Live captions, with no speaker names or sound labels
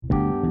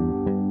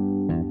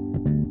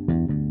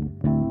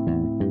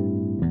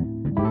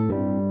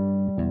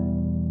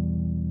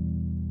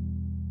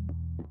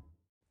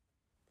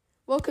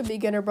Welcome,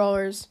 beginner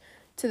brawlers,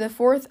 to the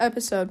 4th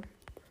episode.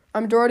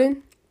 I'm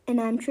Jordan.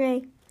 And I'm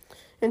Trey.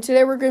 And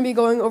today we're going to be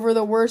going over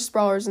the worst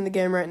brawlers in the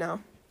game right now.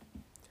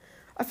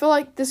 I feel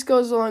like this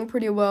goes along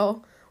pretty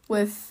well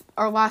with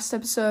our last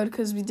episode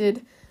because we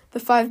did the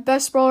 5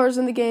 best brawlers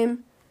in the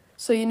game,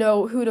 so you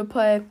know who to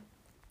play.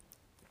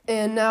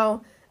 And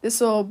now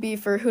this will be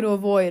for who to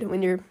avoid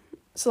when you're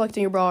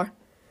selecting your brawler.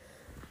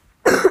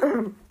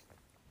 Alright,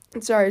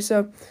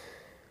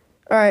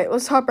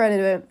 let's hop right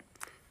into it.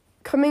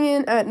 Coming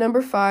in at number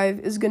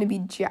 5 is going to be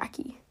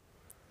Jackie.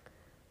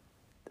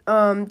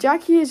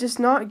 Jackie is just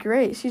not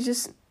great. She's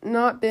just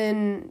not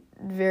been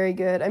very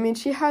good. I mean,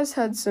 she has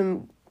had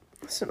some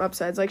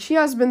upsides. Like, she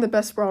has been the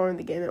best brawler in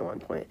the game at one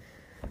point.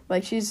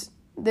 Like, she's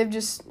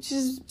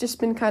just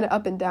been kind of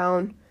up and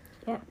down.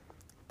 Yeah.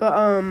 But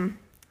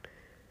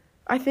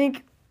I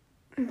think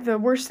the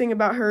worst thing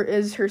about her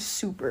is her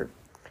super.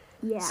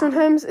 Yeah.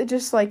 Sometimes it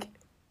just sometimes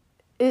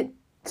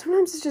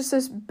it's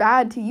just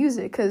bad to use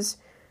it because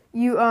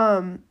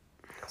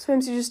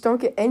sometimes you just don't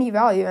get any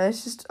value, and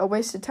it's just a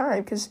waste of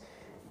time because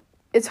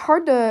it's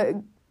hard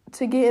to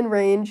get in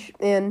range,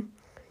 and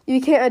you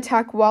can't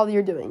attack while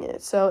you're doing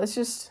it. So it's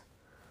just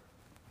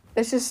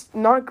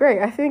not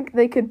great. I think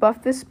they could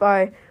buff this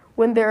by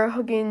when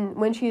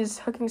she's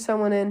hooking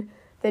someone in,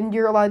 then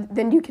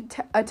you can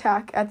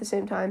attack at the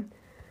same time.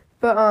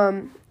 But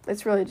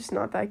it's really just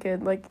not that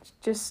good. Like,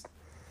 just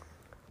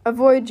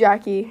avoid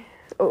Jackie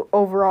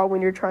overall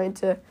when you're trying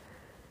to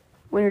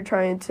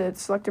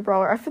select a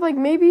brawler. I feel like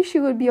maybe she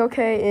would be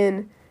okay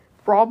in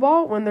Brawl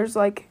Ball when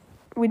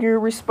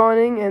you're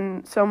respawning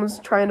and someone's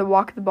trying to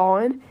walk the ball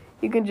in.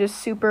 You can just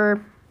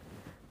super,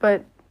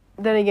 but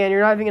then again,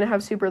 you're not even going to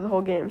have super the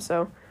whole game,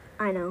 so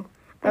I know.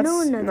 That's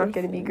not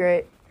going to be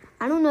great.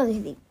 I know another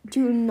thing.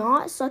 Do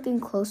not suck in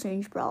close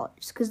range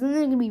brawlers, because then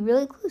they're going to be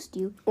really close to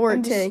you. Or a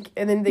tank,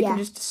 and then they can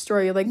just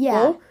destroy you.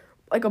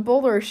 Like a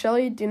Bull or a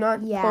Shelly, do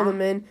not pull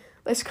them in.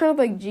 It's kind of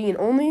like Jean.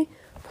 Only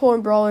pull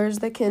in brawlers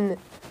that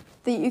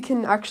you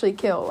can actually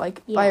kill,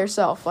 by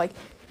yourself. Like,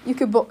 you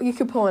could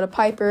pull in a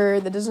Piper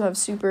that doesn't have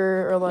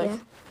super, or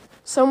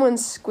someone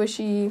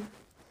squishy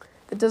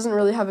that doesn't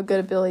really have a good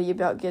ability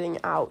about getting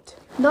out.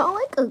 Not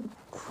like a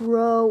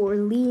Crow or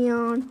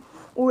Leon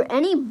or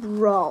any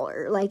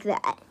brawler like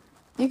that.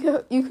 You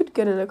could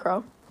get in a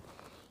Crow.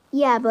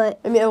 Yeah, but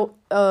I mean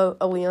a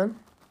Leon.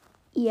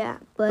 Yeah,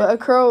 but a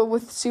Crow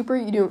with super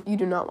you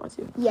do not want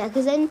to. Yeah,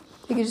 because then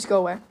you can just go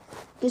away.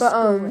 Go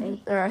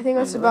away. All right, I think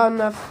that's about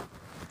enough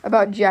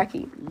about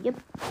Jackie. Yep.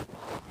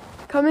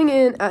 Coming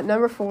in at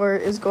number 4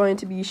 is going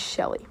to be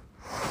Shelly.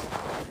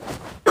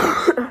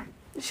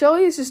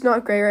 Shelly is just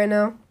not great right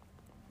now.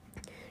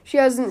 She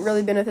hasn't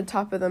really been at the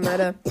top of the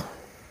meta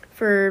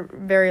for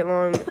very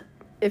long,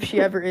 if she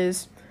ever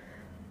is.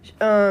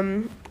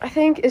 I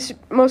think it's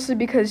mostly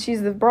because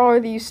she's the brawler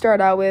that you start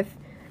out with,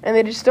 and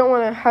they just don't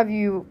want to have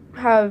you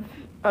have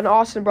an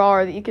awesome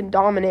brawler that you can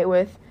dominate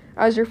with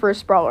as your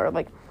first brawler.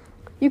 Like,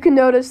 you can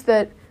notice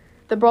that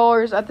the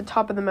brawlers at the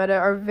top of the meta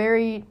are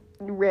very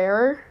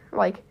rare.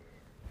 Like,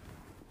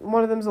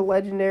 one of them's a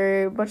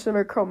legendary, a bunch of them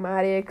are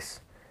chromatics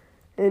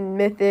and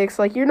mythics.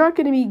 Like, you're not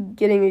going to be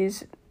getting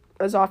these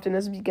as often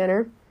as a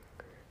beginner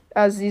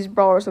as these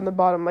brawlers on the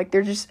bottom. Like,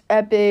 they're just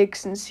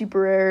epics and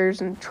super rares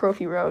and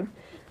trophy road.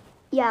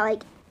 Yeah,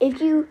 like,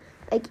 if you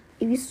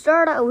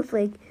start out with,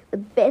 the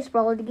best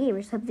brawler in the game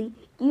or something,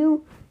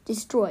 you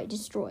destroy.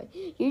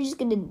 You're just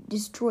going to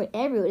destroy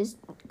everyone. It's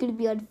going to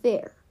be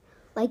unfair.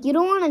 Like, you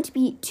don't want it to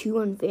be too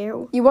unfair.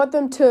 You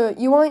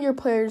want your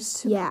players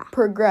to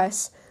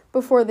progress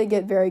before they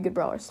get very good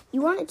brawlers.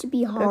 You want it to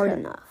be hard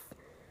enough.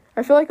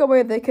 I feel like a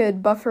way they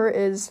could buff her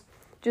is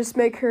just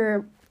make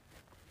her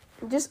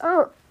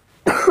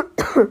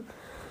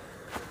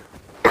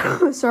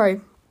sorry.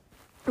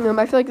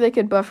 I feel like they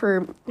could buff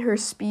her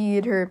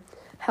speed, her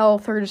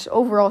health, her just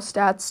overall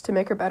stats to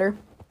make her better.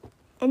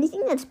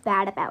 Anything that's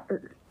bad about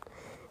her.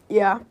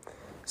 Yeah.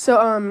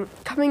 So,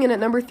 coming in at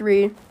number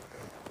 3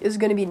 is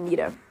going to be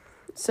Nita.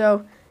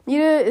 So,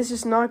 Nita is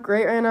just not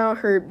great right now.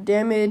 Her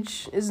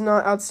damage is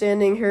not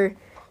outstanding. Her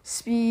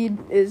speed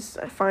is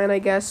fine, I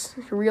guess.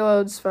 Her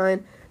reload's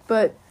fine.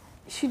 But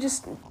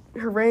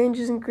her range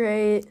isn't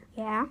great.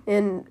 Yeah.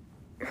 And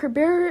her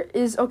bear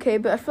is okay,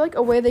 but I feel like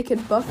a way they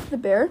could buff the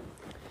bear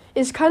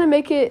is kind of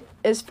make it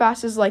as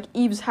fast as,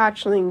 Eve's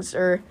hatchlings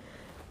or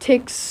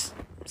Tick's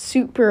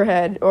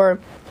superhead,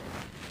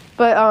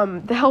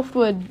 but the health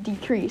would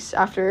decrease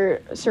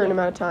after a certain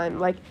amount of time,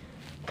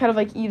 kind of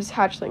like Eve's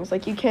hatchlings.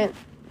 Like, you can't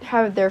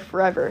have it there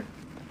forever.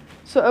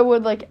 So it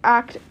would,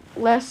 act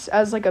less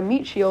as, a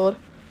meat shield,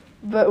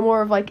 but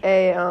more of,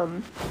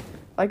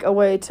 a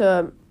way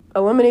to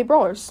eliminate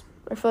brawlers.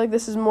 I feel like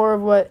this is more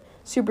of what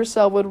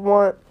Supercell would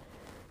want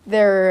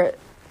their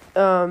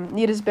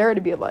Nita's bear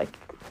to be like.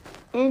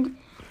 And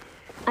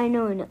I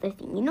know another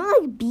thing. You know,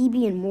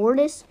 BB and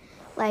Mortis?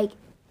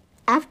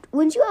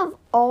 Once you have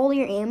all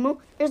your ammo,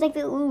 there's, the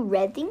little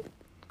red thing.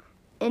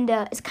 And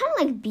it's kind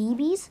of like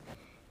BB's.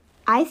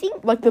 I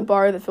think... Like the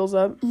bar that fills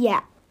up?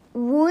 Yeah.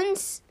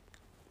 Once,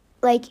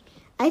 I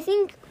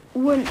think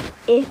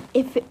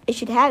if it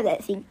should have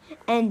that thing,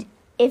 and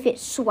if it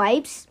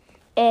swipes,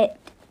 it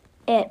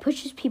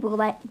pushes people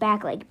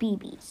back like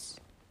BBs.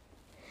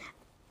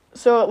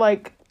 So,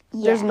 like,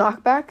 there's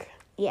knockback?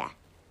 Yeah.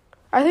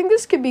 I think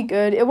this could be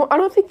good. I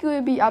don't think it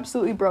would be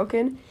absolutely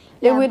broken.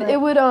 Yeah, it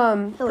would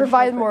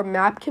provide more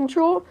map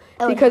control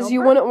because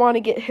you wouldn't want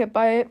to get hit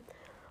by it.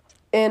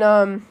 And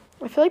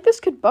I feel like this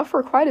could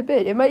buffer quite a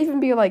bit. It might even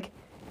be like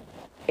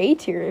A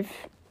tier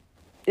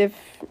if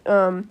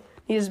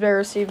Nita's Bear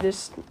received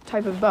this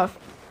type of buff.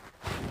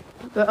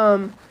 But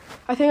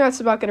I think that's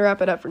about gonna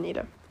wrap it up for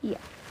Nita. Yeah.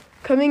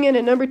 Coming in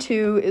at number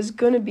 2 is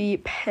gonna be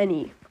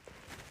Penny.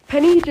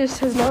 Penny just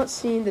has not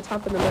seen the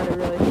top of the meta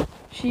really.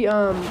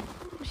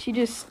 She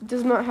just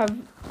does not have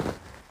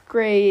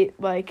great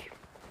like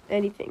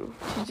anything.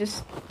 She's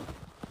just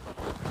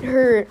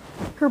her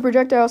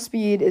projectile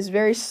speed is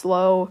very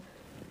slow,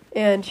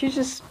 and she's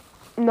just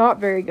not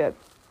very good.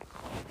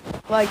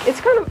 Like,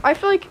 it's kind of, I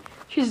feel like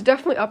she's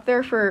definitely up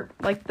there for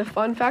like the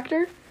fun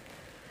factor.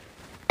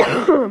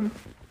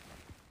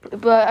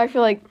 But I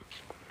feel like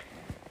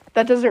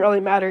that doesn't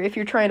really matter if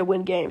you're trying to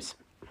win games.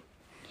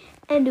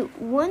 And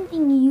one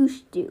thing you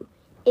should do,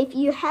 if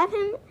you have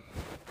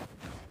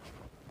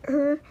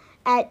her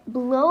at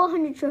below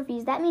 100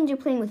 trophies, that means you're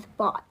playing with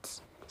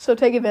bots. So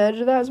take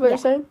advantage of that is what you're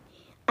saying?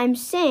 I'm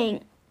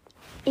saying,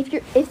 if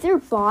they're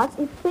bots, if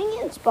you're playing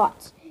against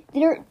bots,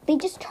 they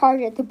just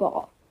target the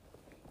ball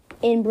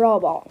in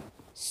Brawl Ball.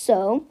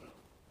 So,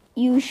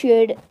 I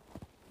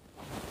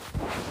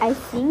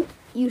think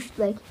you should,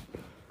 like,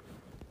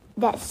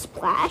 that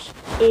splash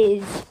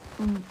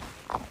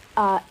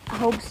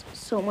helps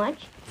so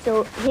much.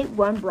 So hit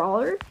one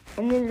brawler,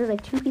 and then there's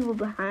like 2 people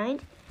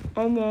behind,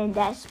 and then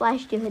that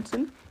splash still hits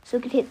them. So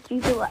it could hit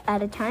 3 people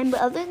at a time. But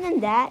other than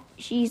that,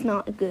 she's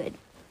not good.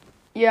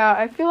 Yeah,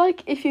 I feel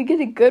like if you get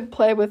a good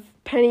play with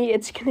Penny,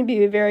 it's going to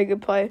be a very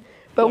good play.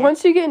 But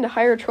once you get into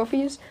higher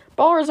trophies,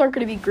 brawlers aren't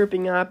going to be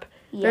grouping up.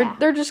 Yeah.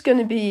 They're just going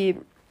to be,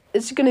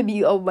 it's going to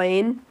be a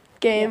lane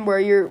game where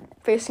you're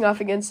facing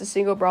off against a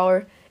single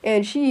brawler.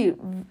 And she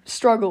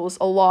struggles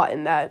a lot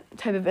in that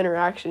type of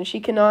interaction. She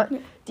cannot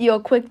deal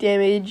quick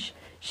damage.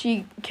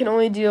 She can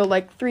only deal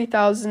like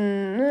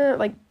 3,000,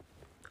 like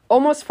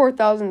almost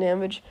 4,000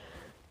 damage.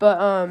 But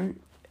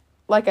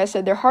like I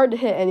said, they're hard to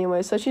hit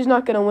anyway, so she's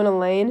not going to win a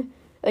lane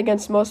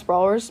against most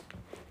brawlers.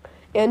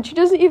 And she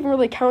doesn't even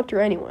really counter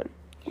anyone,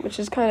 which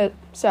is kind of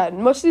sad.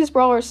 Most of these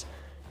brawlers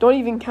don't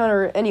even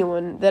counter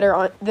anyone that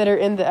are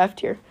in the F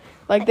tier.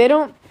 Like,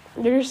 they're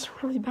just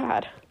really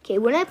bad. Okay,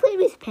 when I played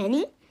with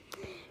Penny,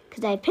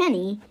 because I had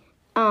Penny,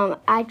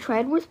 I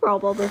tried with Brawl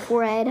Ball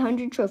before I had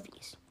 100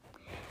 trophies.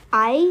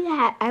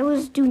 I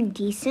was doing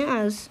decent.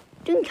 I was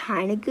doing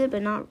kind of good,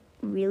 but not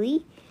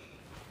really.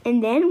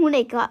 And then when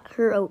I got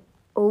her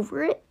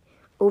over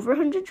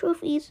 100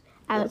 trophies,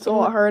 it's a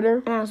lot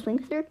harder. And I was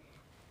playing with her,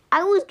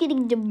 I was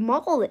getting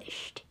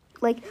demolished.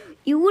 Like,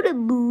 you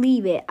wouldn't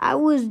believe it. I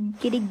was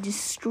getting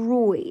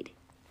destroyed.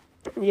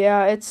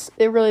 Yeah, it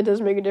really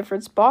does make a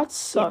difference. Bots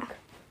suck. Yeah.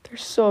 They're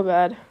so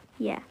bad.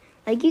 Yeah.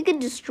 Like, you could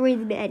destroy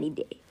them any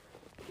day.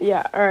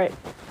 Yeah, alright.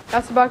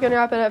 That's about going to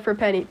wrap it up for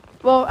Penny.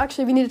 Well,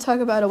 actually, we need to talk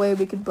about a way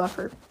we could buff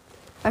her.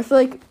 I feel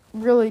like,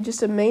 really,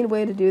 just a main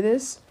way to do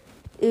this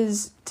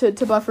is to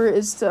buff her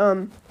is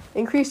to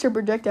increase her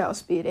projectile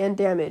speed and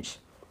damage.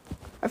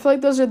 I feel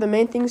like those are the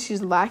main things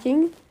she's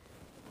lacking.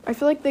 I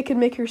feel like they could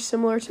make her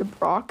similar to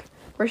Brock,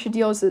 where she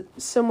deals a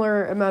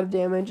similar amount of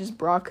damage as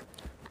Brock,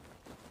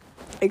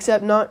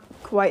 except not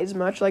quite as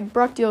much. Like,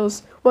 Brock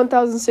deals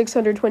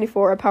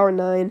 1,624 at power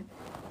 9,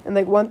 and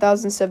like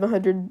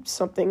 1,700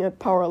 something at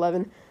power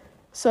 11.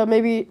 So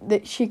maybe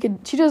that she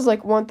does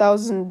like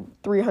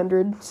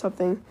 1,300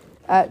 something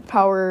at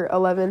power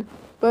 11,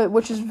 but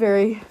which is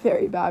very,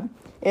 very bad.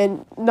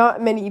 And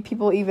not many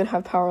people even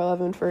have power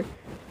 11 for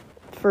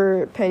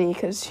Penny,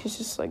 because she's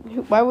just like,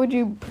 why would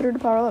you put her to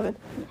power 11?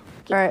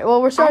 All right,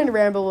 well, we're starting to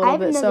ramble a little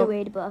bit. I have another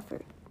way to buff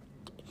her.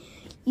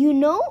 You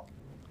know,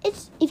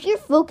 if you're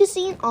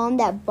focusing on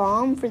that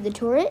bomb for the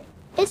turret,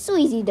 it's so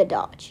easy to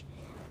dodge.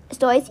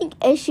 So I think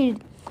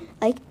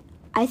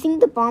I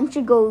think the bomb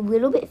should go a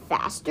little bit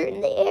faster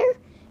in the air,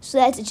 so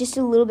that's just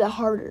a little bit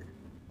harder.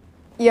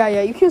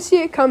 Yeah, you can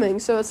see it coming,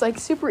 so it's like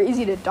super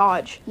easy to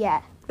dodge.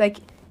 Yeah. Like,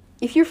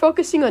 if you're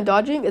focusing on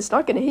dodging, it's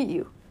not going to hit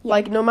you. Yeah.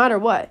 Like, no matter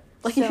what.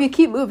 Like, if you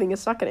keep moving,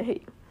 it's not going to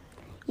hit you.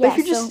 But if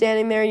you're just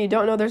standing there and you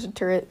don't know there's a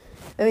turret,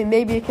 I mean,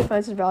 maybe it can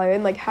find some value.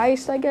 And, like,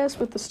 heist, I guess,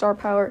 with the star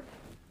power,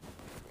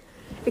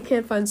 it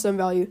can find some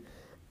value.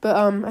 But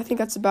I think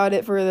that's about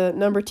it for the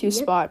number 2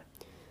 spot.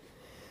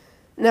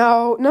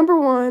 Now, number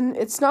 1,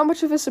 it's not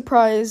much of a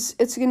surprise.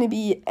 It's going to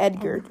be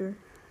Edgar.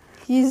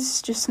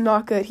 He's just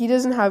not good. He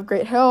doesn't have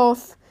great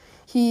health.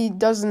 He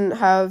doesn't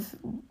have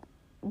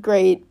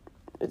great,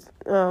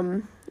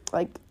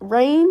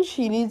 range.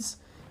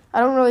 I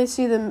don't really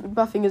see them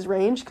buffing his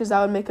range, because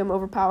that would make him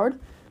overpowered.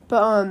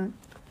 But,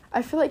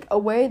 I feel like a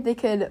way they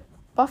could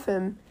buff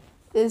him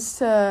is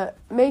to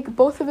make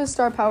both of his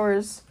star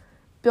powers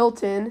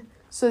built in,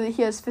 so that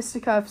he has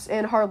fisticuffs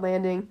and hard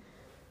landing,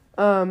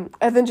 and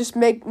then just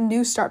make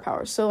new star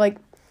powers. So, like,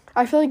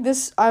 I feel like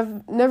this,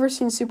 I've never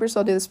seen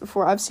Supercell do this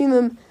before. I've seen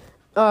them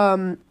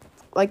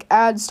like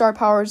add star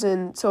powers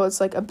in, so it's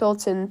like a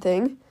built-in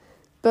thing.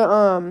 But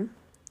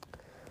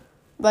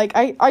like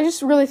I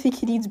just really think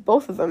he needs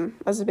both of them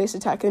as a base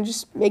attack and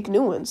just make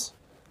new ones.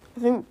 I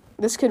think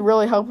this could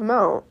really help him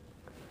out.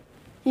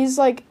 He's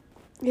like,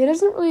 he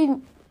doesn't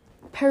really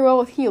pair well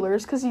with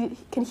healers because he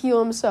can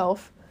heal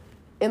himself,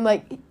 and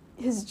like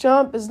his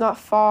jump is not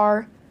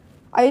far.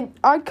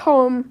 I'd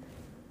call him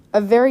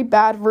a very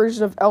bad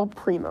version of El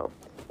Primo,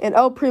 and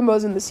El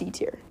Primo's in the C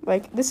tier.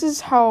 Like, this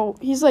is how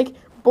he's like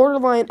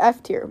borderline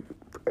F tier.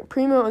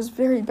 Primo is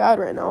very bad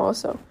right now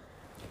also.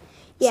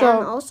 Yeah, so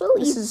and also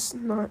this is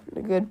not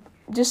a good.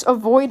 Just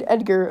avoid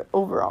Edgar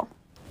overall.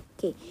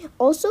 Okay.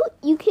 Also,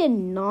 you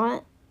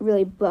cannot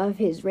really buff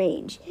his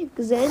range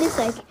because then it's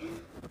like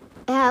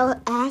it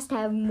has to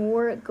have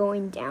more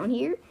going down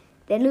here.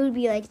 Then it would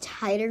be like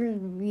tighter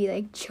and be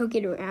like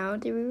choking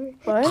around everywhere.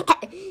 What?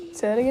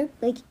 Say that again.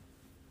 Like,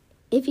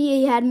 if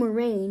he had more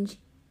range,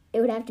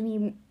 it would have to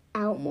be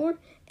out more,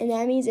 and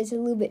that means it's a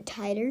little bit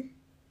tighter.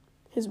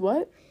 His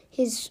what?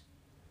 His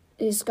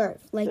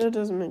scarf. Like, that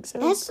doesn't make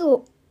sense. That's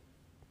so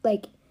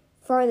like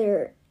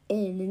farther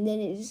in, and then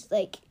it's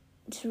like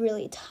it's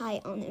really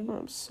tight on him.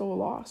 I'm so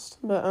lost.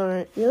 But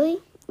alright. Really?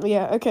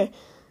 Yeah. Okay.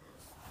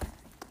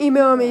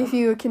 Email me if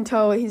you can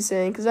tell what he's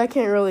saying, because I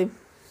can't really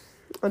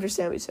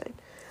understand what he's saying.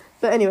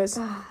 But anyways,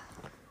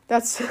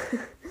 that's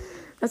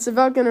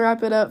about gonna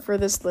wrap it up for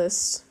this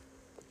list.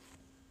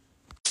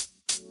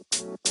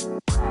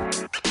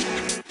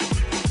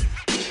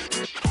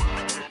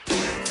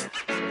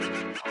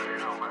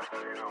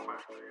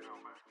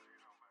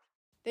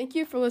 Thank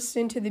you for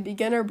listening to the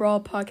Beginner Brawl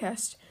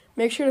podcast.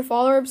 Make sure to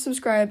follow or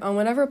subscribe on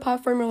whatever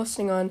platform you're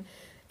listening on,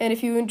 and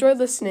if you enjoyed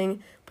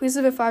listening, please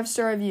leave a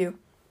 5-star review.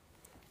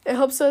 It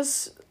helps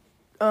us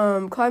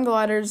climb the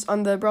ladders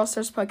on the Brawl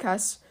Stars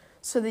podcast,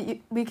 so that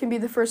we can be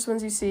the first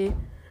ones you see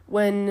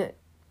when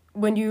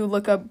you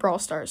look up Brawl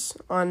Stars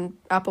on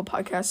Apple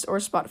Podcasts or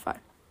Spotify.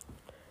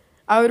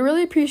 I would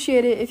really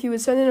appreciate it if you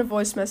would send in a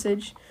voice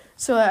message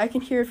so that I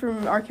can hear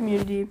from our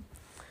community,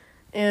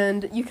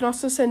 and you can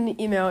also send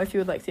an email if you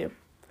would like to.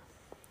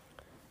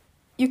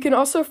 You can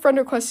also friend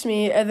request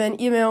me and then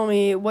email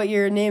me what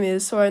your name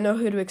is so I know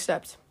who to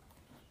accept.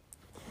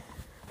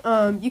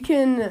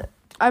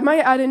 I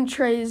might add in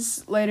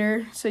Trey's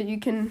later so you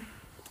can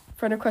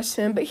friend request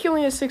him, but he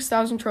only has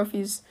 6,000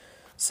 trophies,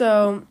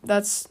 so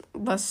that's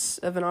less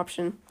of an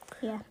option.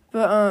 Yeah.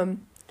 But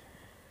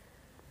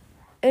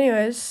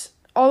anyways,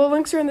 all the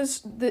links are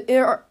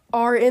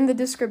in the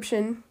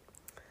description,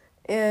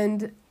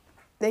 and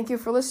thank you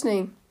for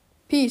listening.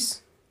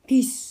 Peace.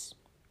 Peace.